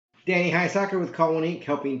Danny Highsocker with Call One Inc.,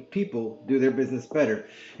 helping people do their business better.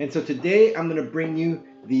 And so today I'm going to bring you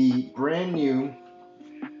the brand new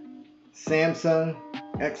Samsung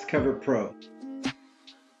XCover Pro.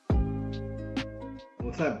 Well,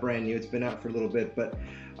 it's not brand new, it's been out for a little bit, but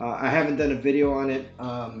I haven't done a video on it,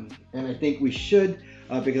 and I think we should,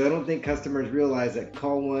 because I don't think customers realize that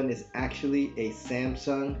Call One is actually a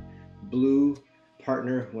Samsung Blue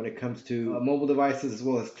partner when it comes to mobile devices as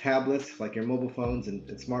well as tablets, like your mobile phones and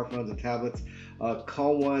smartphones and tablets.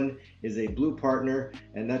 Call One is a Blue partner,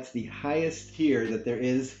 and that's the highest tier that there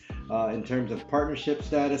is in terms of partnership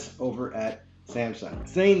status over at Samsung.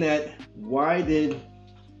 Saying that, why did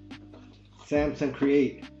Samsung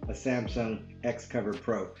create a Samsung XCover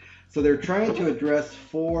Pro? So they're trying to address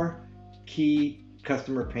 4 key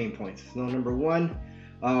customer pain points. So number 1,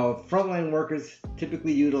 frontline workers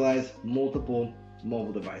typically utilize multiple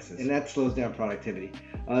mobile devices, and that slows down productivity.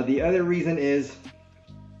 The other reason is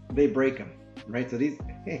they break them, right? So these,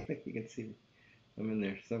 hey, you can see I'm in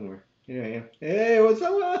there somewhere. Here I am. Hey, what's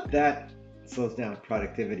up? That slows down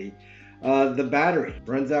productivity. The battery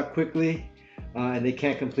runs out quickly, and they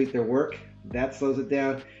can't complete their work. That slows it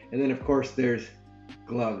down. And then of course there's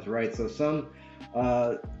gloves, right? So some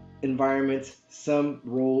environments, some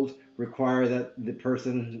roles require that the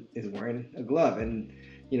person is wearing a glove, and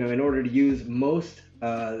in order to use most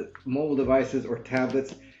mobile devices or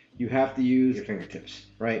tablets, you have to use your fingertips,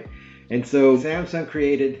 right? And so Samsung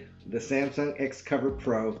created the Samsung XCover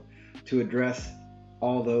Pro to address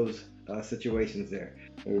all those situations there.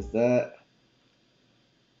 There's that,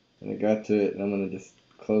 and I got to it, and I'm gonna just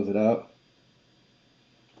close it out.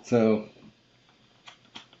 So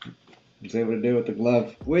I was able to do it with the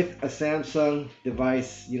glove. With a Samsung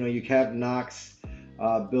device, you have Knox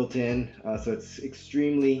built in, so it's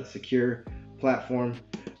extremely secure platform.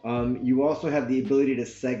 You also have the ability to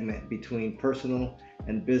segment between personal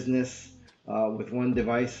and business with one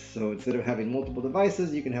device. So instead of having multiple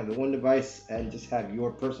devices, you can have the one device and just have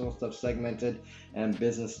your personal stuff segmented and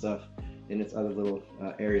business stuff in its other little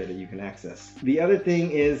area that you can access. The other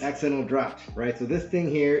thing is accidental drops, right? So this thing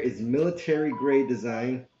here is military grade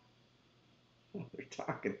design. Oh, they're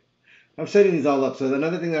talking. I'm setting these all up. So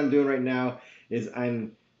another thing that I'm doing right now is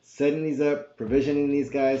I'm setting these up, provisioning these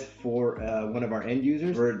guys for one of our end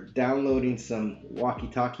users. We're downloading some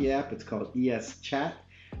walkie-talkie app. It's called ES Chat,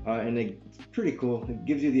 and it's pretty cool. It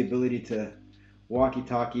gives you the ability to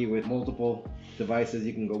walkie-talkie with multiple devices.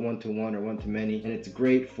 You can go one-to-one or one-to-many, and it's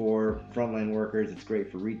great for frontline workers. It's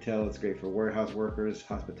great for retail. It's great for warehouse workers,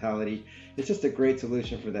 hospitality. It's just a great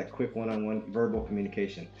solution for that quick one-on-one verbal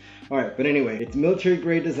communication. All right, but anyway, it's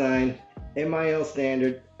military-grade design, MIL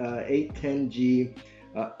standard, 810G,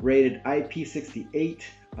 rated IP68,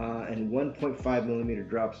 and 1.5 millimeter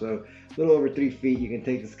drop, so a little over 3 feet. You can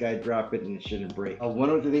take this guy, drop it, and it shouldn't break. One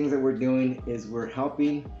of the things that we're doing is we're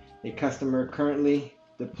helping a customer currently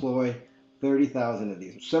deploy 30,000 of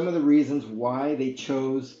these. Some of the reasons why they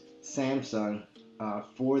chose Samsung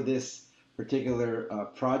for this particular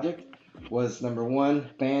project was, number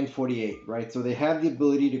 1, band 48, right? So they have the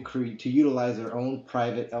ability to utilize their own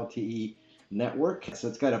private LTE network. So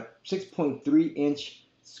it's got a 6.3 inch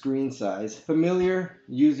screen size, familiar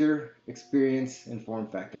user experience and form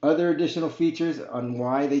factor. Other additional features on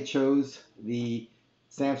why they chose the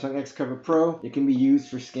Samsung XCover Pro: it can be used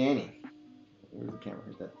for scanning. Where's the camera?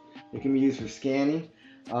 Right there. It can be used for scanning.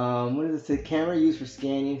 What does it say? Camera used for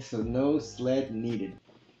scanning, so no sled needed.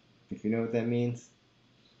 If you know what that means,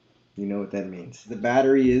 you know what that means. The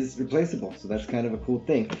battery is replaceable, so that's kind of a cool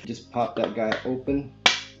thing. Just pop that guy open,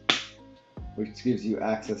 which gives you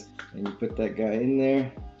access, and you put that guy in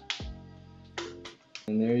there,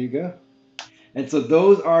 and there you go. And so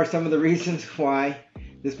those are some of the reasons why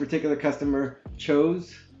this particular customer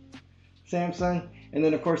chose Samsung. And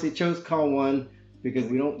then of course they chose Call One because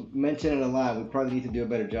we don't mention it a lot. We probably need to do a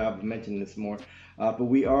better job of mentioning this more. But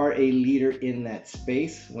we are a leader in that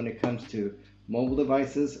space when it comes to mobile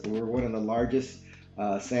devices. We're one of the largest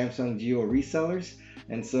Samsung Geo resellers.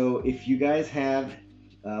 And so if you guys have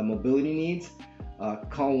mobility needs,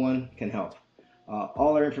 Call One can help.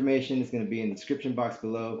 All our information is going to be in the description box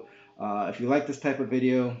below. If you like this type of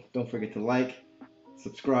video, don't forget to like,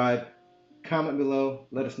 subscribe, comment below,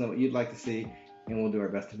 let us know what you'd like to see, and we'll do our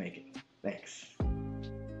best to make it. Thanks.